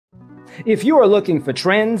If you are looking for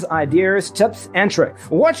trends, ideas, tips, and tricks,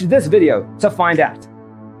 watch this video to find out.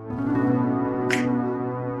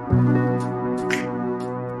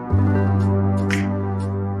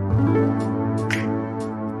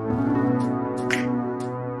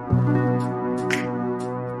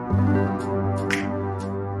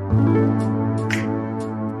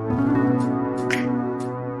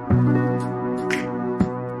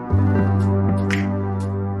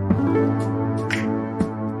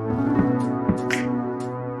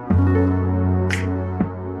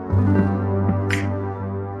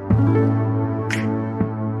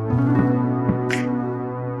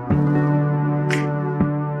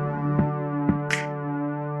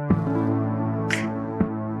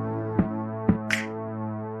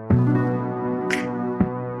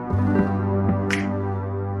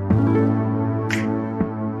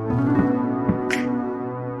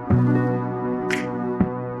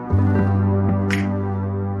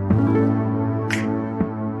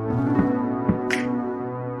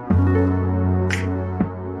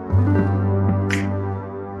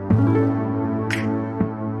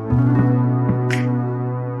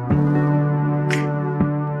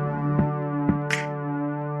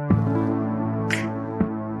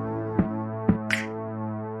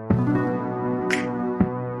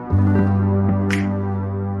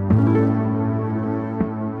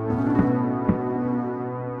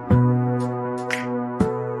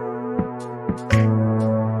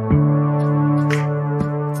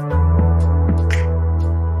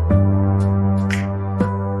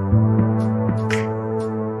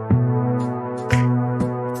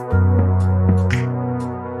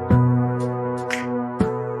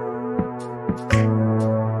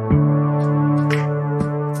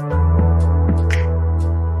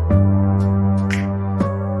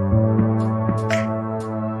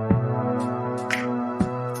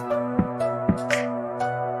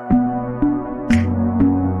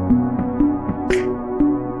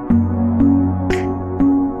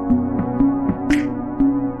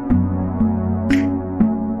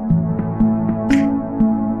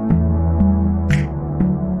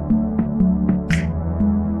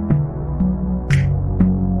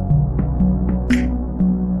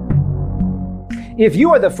 If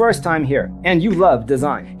you are the first time here and you love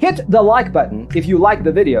design, hit the like button if you like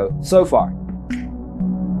the video so far.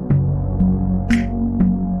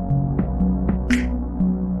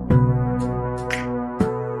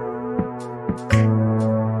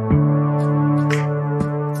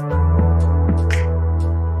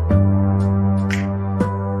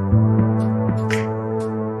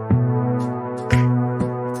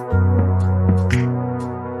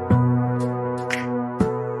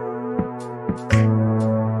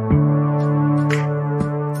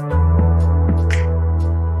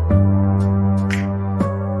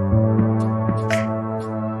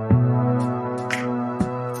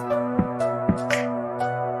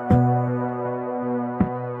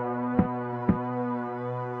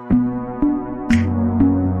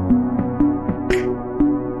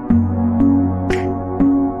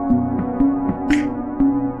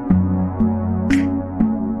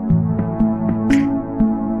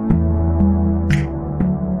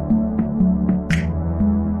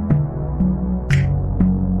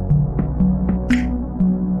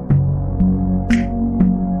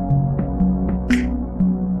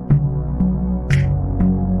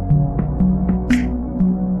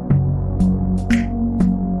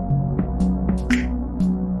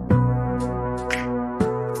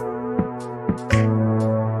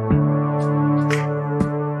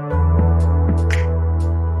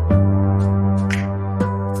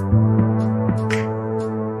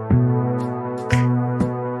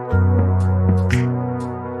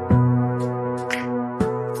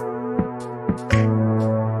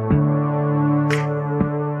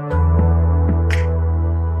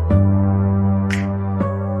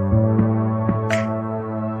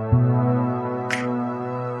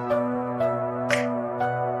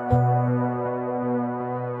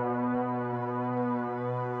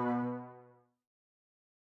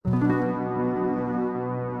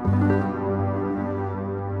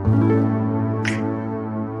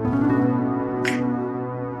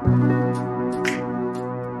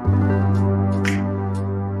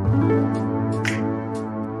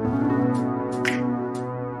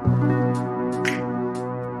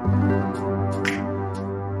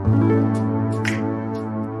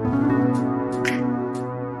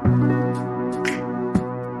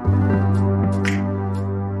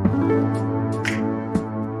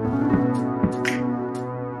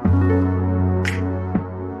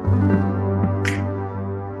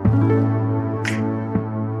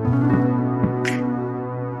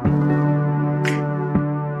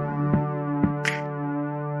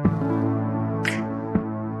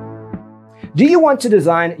 Do you want to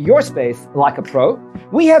design your space like a pro?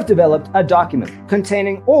 We have developed a document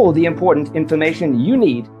containing all the important information you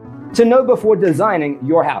need to know before designing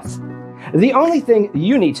your house. The only thing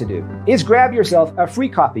you need to do is grab yourself a free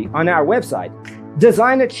copy on our website,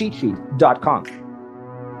 designacheatsheet.com.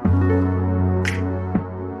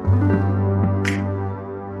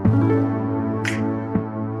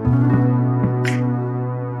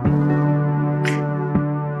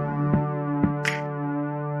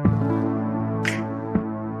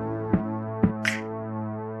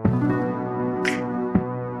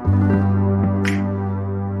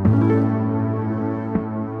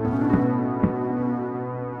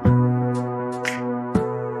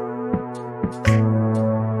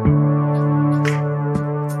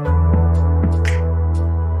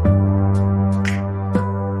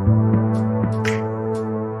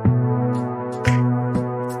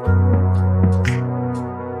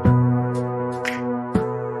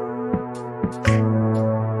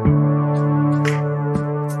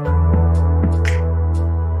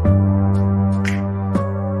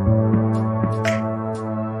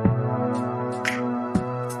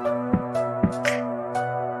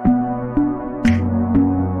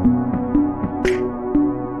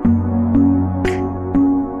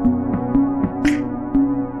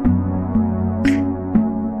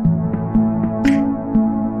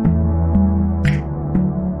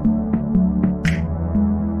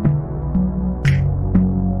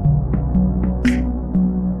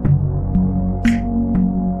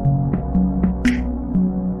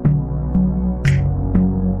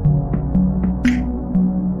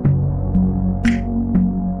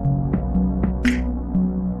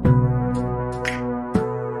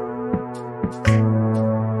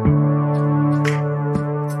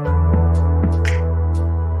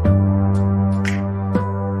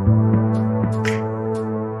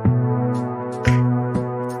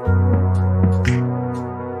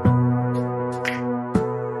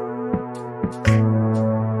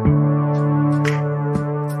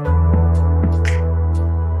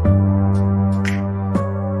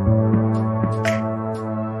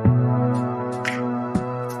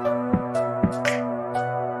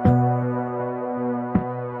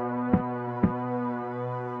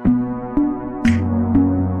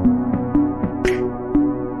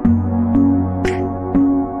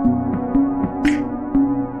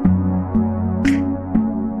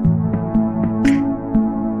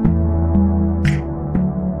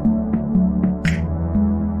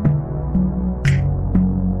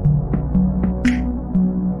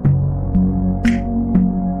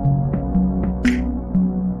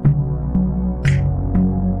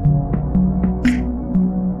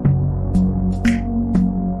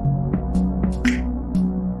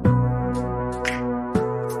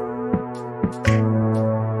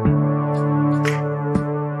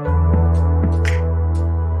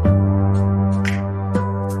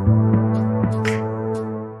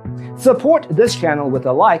 Support this channel with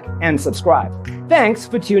a like and subscribe. Thanks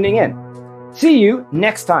for tuning in. See you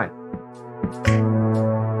next time.